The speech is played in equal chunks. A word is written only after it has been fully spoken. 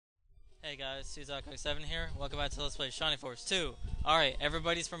Hey guys, Suzak07 here. Welcome back to Let's Play Shining Force 2. Alright,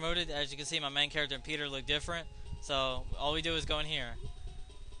 everybody's promoted. As you can see, my main character and Peter look different. So, all we do is go in here.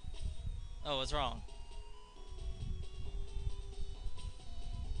 Oh, what's wrong?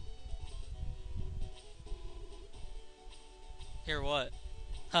 Hear what?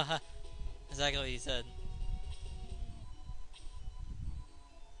 Haha, exactly what he said.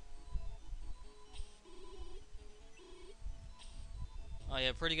 Oh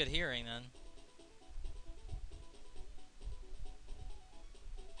yeah, pretty good hearing then.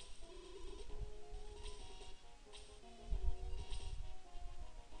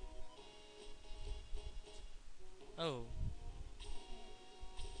 Oh,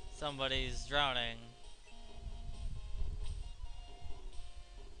 somebody's drowning.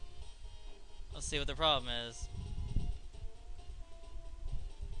 Let's see what the problem is.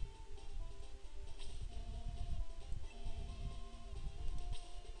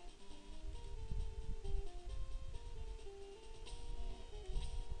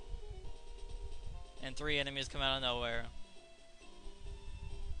 And 3 enemies come out of nowhere.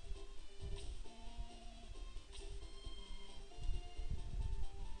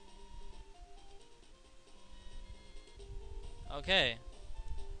 Okay.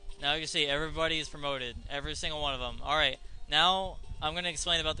 Now you can see everybody is promoted. Every single one of them. Alright, now I'm going to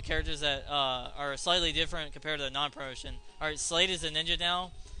explain about the characters that are slightly different compared to the non-promotion. Alright, Slade is a ninja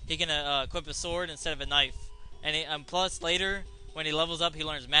now. He can equip a sword instead of a knife. And plus, later, when he levels up, he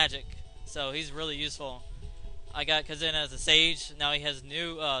learns magic. So he's really useful. I got Kazin as a sage. Now he has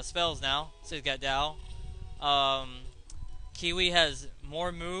new spells now. So he's got Dao. Kiwi has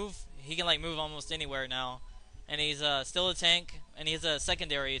more move. He can like move almost anywhere now. And he's still a tank, and he has a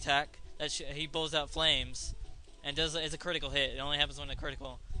secondary attack that he blows out flames, and it's a critical hit. It only happens when a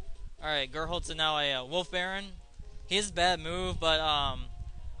critical. All right, Gerholtz is now a Wolf Baron. He has a bad move, but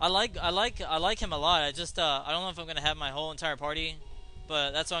I like him a lot. I just I don't know if I'm gonna have my whole entire party,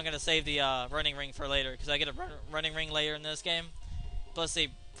 but that's why I'm gonna save the running ring for later because I get a running ring later in this game, plus the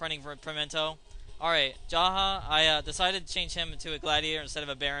running Pimento. All right, Jaha. I decided to change him into a gladiator instead of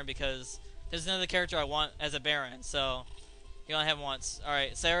a Baron because there's another character I want as a Baron, so you only have him once.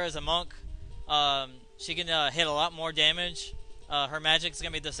 Alright, Sarah is a monk. She can hit a lot more damage. Her magic's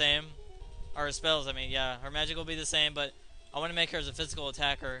going to be the same. Or her spells, I mean, yeah. Her magic will be the same, but I want to make her as a physical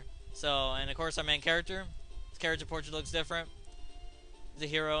attacker. So, and of course our main character. His character portrait looks different. He's a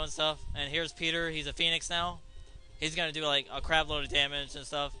hero and stuff. And here's Peter. He's a phoenix now. He's going to do like a crap load of damage and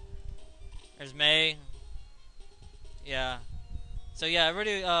stuff. There's May. Yeah. So yeah,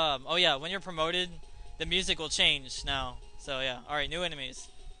 everybody, oh yeah, when you're promoted, the music will change now. So yeah, alright, new enemies.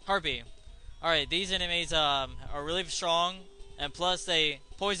 Harpy. Alright, these enemies, are really strong, and plus they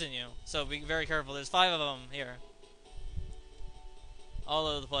poison you. So be very careful. There's 5 of them here. All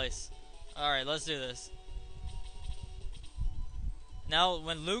over the place. Alright, let's do this. Now,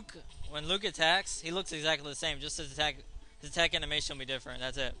 when Luke attacks, he looks exactly the same. Just his attack animation will be different.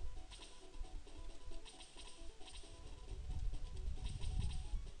 That's it.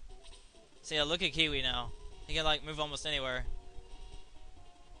 So yeah, look at Kiwi now. He can like move almost anywhere.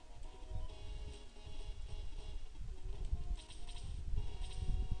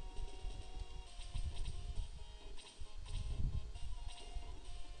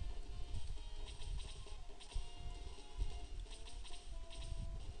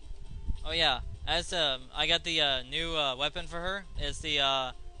 Oh yeah, as I got the new weapon for her. It's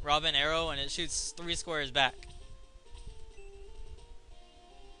the Robin arrow, and it shoots 3 squares back.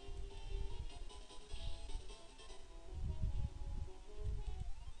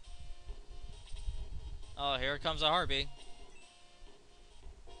 Oh, here comes a Harpy.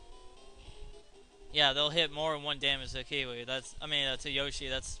 Yeah, they'll hit more than 1 damage to Kiwi. To Yoshi.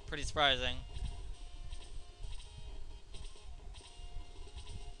 That's pretty surprising.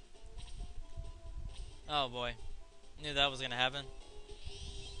 Oh boy, knew that was gonna happen.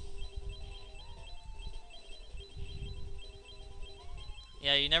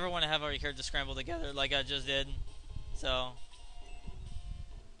 Yeah, you never want to have all your characters scramble together like I just did. So.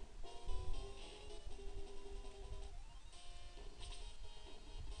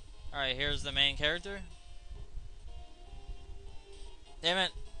 Alright, here's the main character. Damn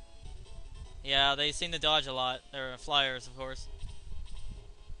it. Yeah, they seem to dodge a lot. They're flyers, of course.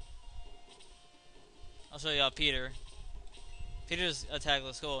 I'll show you Peter. Peter's attack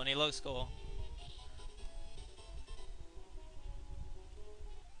looks cool, and he looks cool.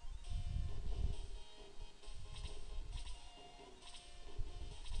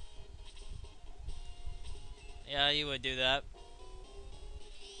 Yeah, you would do that.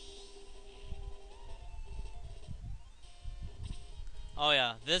 Oh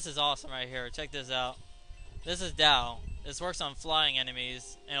yeah, this is awesome right here. Check this out. This is Dow. This works on flying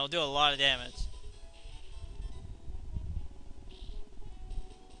enemies, and it'll do a lot of damage.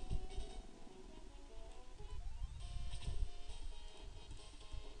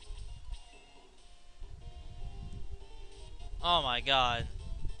 Oh my god.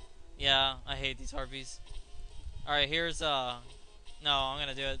 Yeah, I hate these harpies. Alright, here's, no, I'm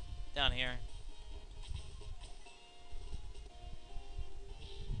gonna do it down here.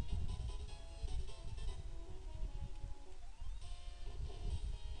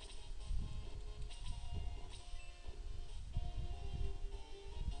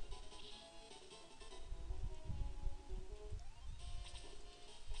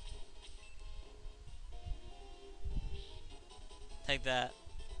 Take that.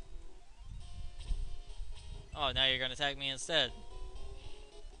 Oh, now you're gonna attack me instead.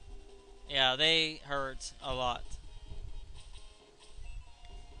 Yeah, they hurt a lot.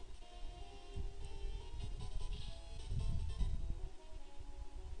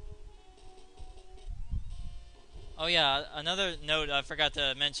 Oh yeah, another note I forgot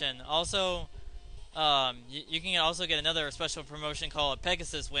to mention. Also, you can also get another special promotion called a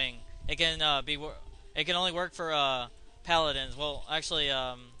Pegasus Wing. It can it can only work for paladins. Well, actually,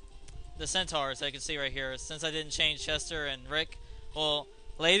 the centaurs I can see right here. Since I didn't change Chester and Rick, well,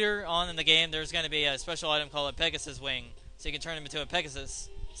 later on in the game there's going to be a special item called a Pegasus Wing, so you can turn him into a Pegasus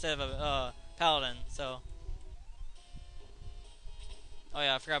instead of a paladin. So, oh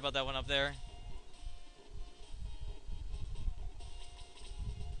yeah, I forgot about that one up there.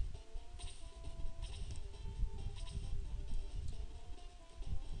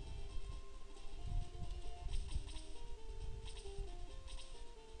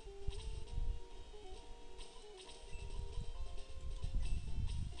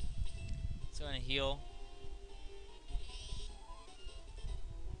 So I'm gonna heal.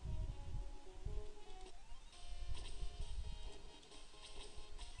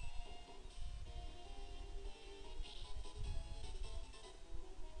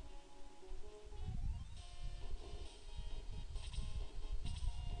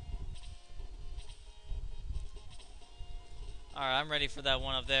 Alright, I'm ready for that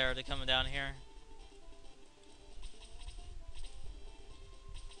one up there to come down here.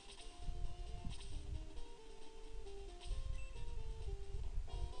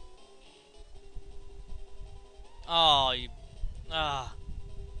 Oh, you... Ah.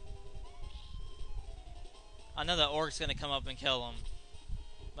 I know the orc's gonna come up and kill him,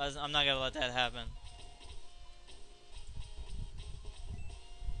 but I'm not gonna let that happen.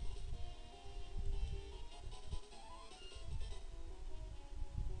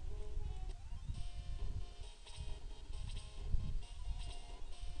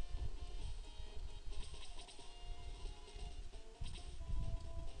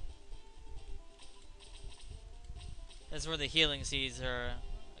 This is where the healing seeds are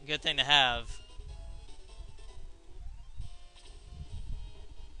a good thing to have.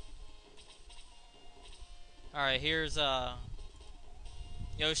 Alright, here's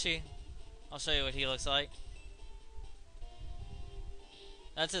Yoshi. I'll show you what he looks like.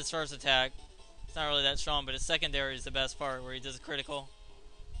 That's his first attack. It's not really that strong, but his secondary is the best part, where he does a critical.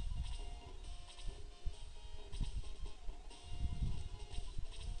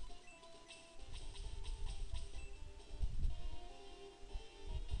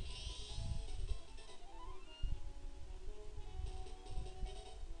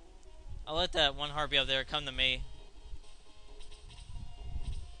 I'll let that one harpy up there come to me.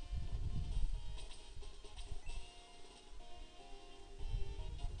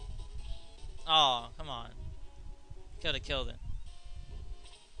 Oh, come on. Could have killed it.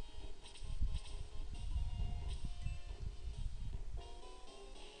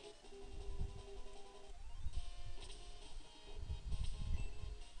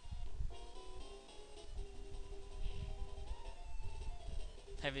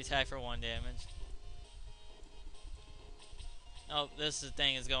 Heavy attack for 1 damage. Oh, this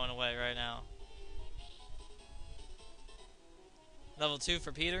thing is going away right now. Level 2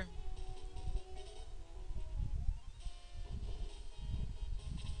 for Peter.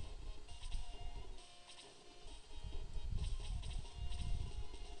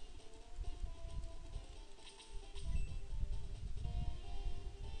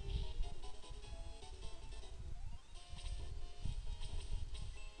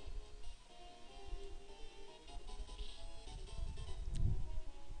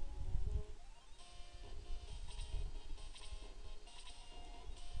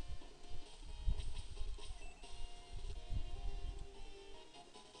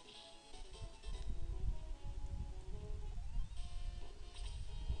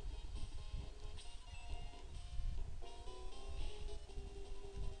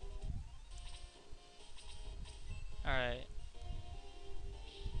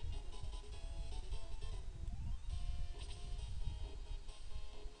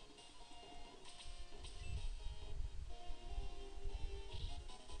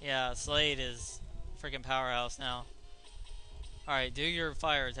 Yeah, Slade is freaking powerhouse now. Alright, do your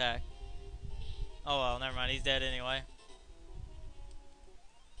fire attack. Oh well, never mind. He's dead anyway.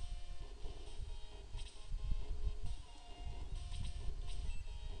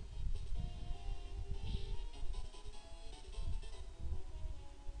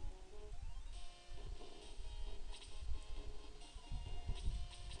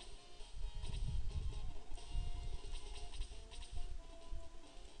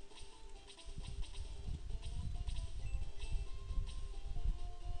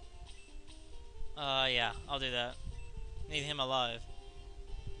 Yeah, I'll do that. Need him alive.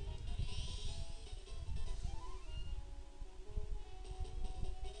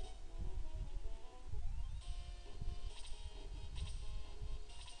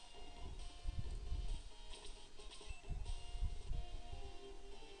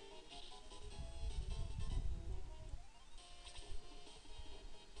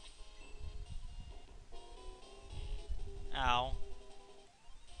 Ow.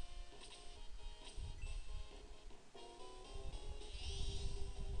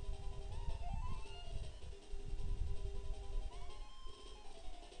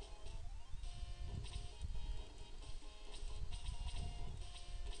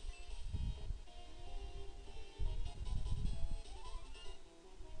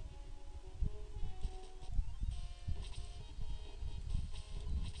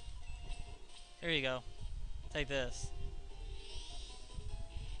 Here you go. Take this.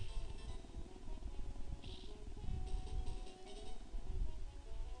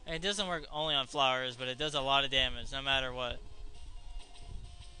 And it doesn't work only on flowers, but it does a lot of damage no matter what.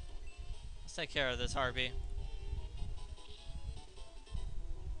 Let's take care of this harpy.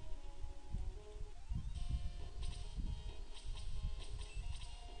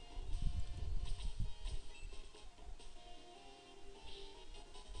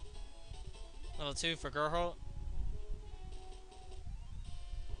 Level 2 for Gerholt.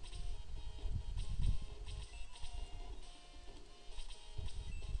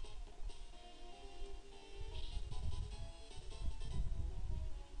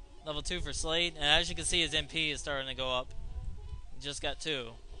 Level 2 for Slade. And as you can see, his MP is starting to go up. He just got 2.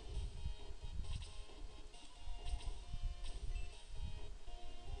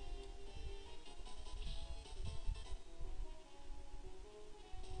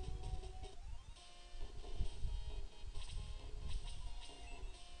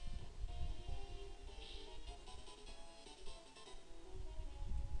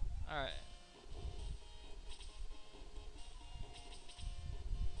 Alright.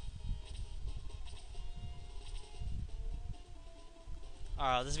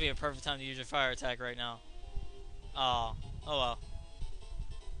 Alright, this would be a perfect time to use your fire attack right now. Oh well.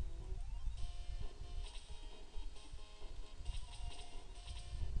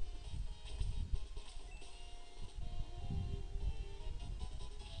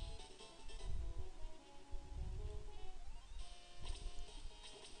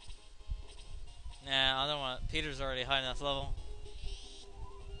 Nah, I don't want. Peter's already high enough level.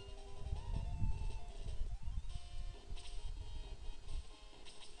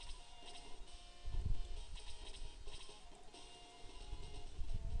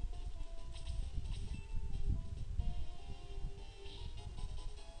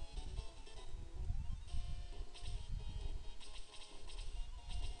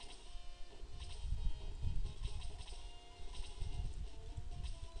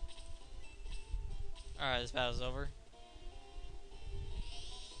 Alright, this battle's over.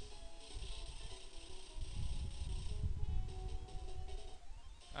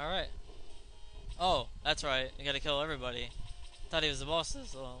 Alright. Oh, that's right. You gotta kill everybody. Thought he was the boss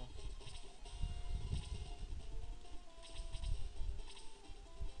this level.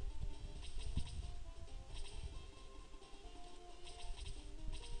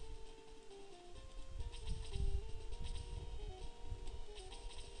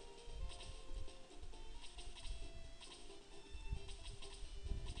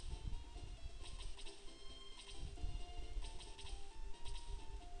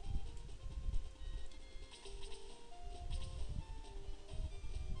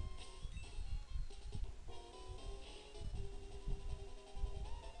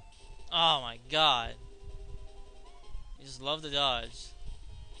 Oh my god. You just love to dodge.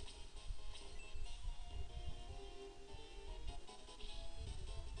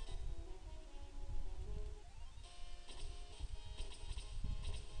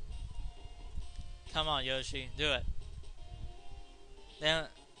 Come on, Yoshi. Do it. Then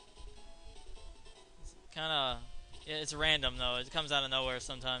it's kinda... It's random though. It comes out of nowhere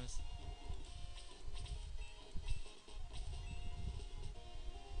sometimes.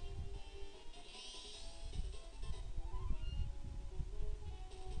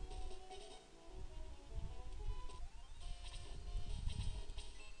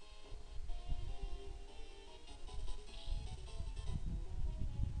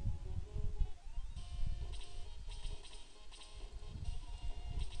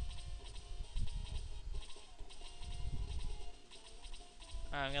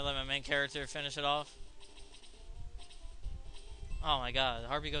 Alright, I'm gonna let my main character finish it off. Oh my god, the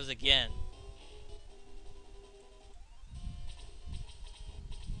harpy goes again.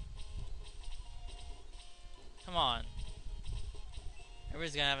 Come on.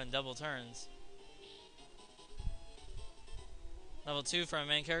 Everybody's gonna have in double turns. Level 2 for my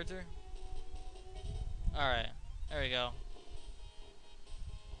main character. Alright, there we go.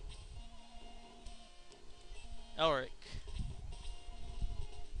 Elric.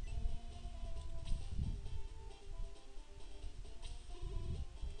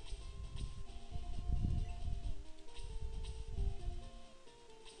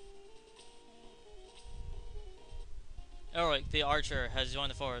 Elric, the archer, has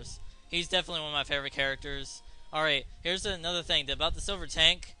joined the force. He's definitely one of my favorite characters. Alright, here's another thing. About the silver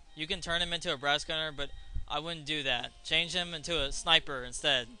tank, you can turn him into a brass gunner, but I wouldn't do that. Change him into a sniper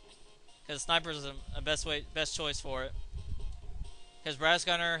instead. Because sniper is a best choice for it. Because brass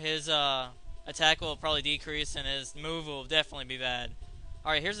gunner, his attack will probably decrease and his move will definitely be bad.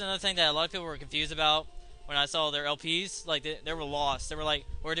 Alright, here's another thing that a lot of people were confused about when I saw their LPs. Like, they were lost. They were like,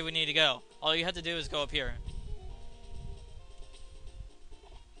 where do we need to go? All you have to do is go up here.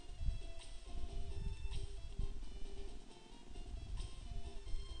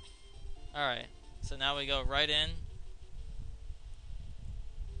 Alright, so now we go right in.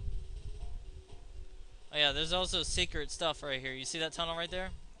 Oh yeah, there's also secret stuff right here. You see that tunnel right there?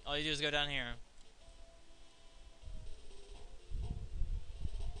 All you do is go down here.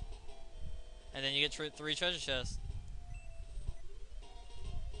 And then you get 3 treasure chests.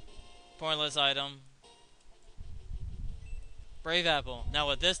 Pointless item. Brave apple. Now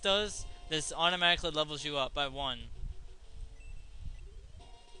what this does, this automatically levels you up by 1.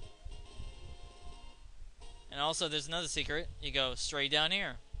 And also there's another secret. You go straight down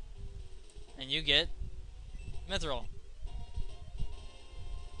here. And you get mithril.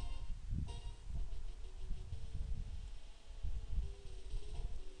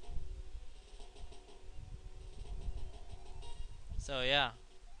 So yeah.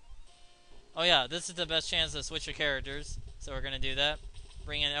 Oh yeah, this is the best chance to switch your characters. So we're gonna do that.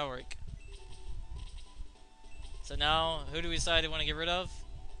 Bring in Elric. So now, who do we decide we want to get rid of?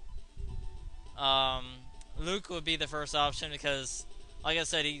 Luke would be the first option because, like I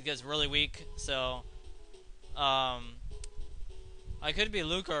said, he gets really weak. So, I could be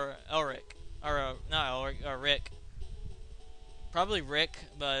Luke or Elric, or not Elric, or Rick. Probably Rick,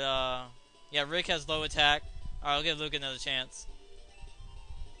 but yeah, Rick has low attack. Alright, I'll give Luke another chance.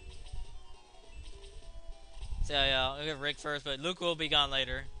 So yeah, I'll give Rick first, but Luke will be gone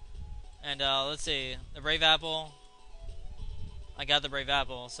later. And let's see, the Brave Apple. I got the Brave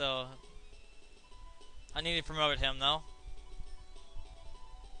Apple, so I need to promote him though.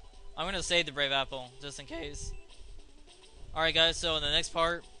 I'm gonna save the Brave Apple just in case. Alright guys, so in the next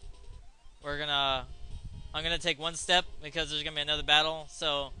part I'm gonna take one step because there's gonna be another battle.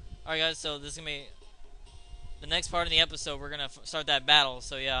 So alright guys, so this is gonna be the next part of the episode. We're gonna start that battle.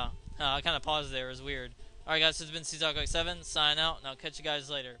 So yeah, I kinda paused there, it was weird. Alright guys, so it's been CZark7 signing out, and I'll catch you guys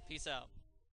later. Peace out.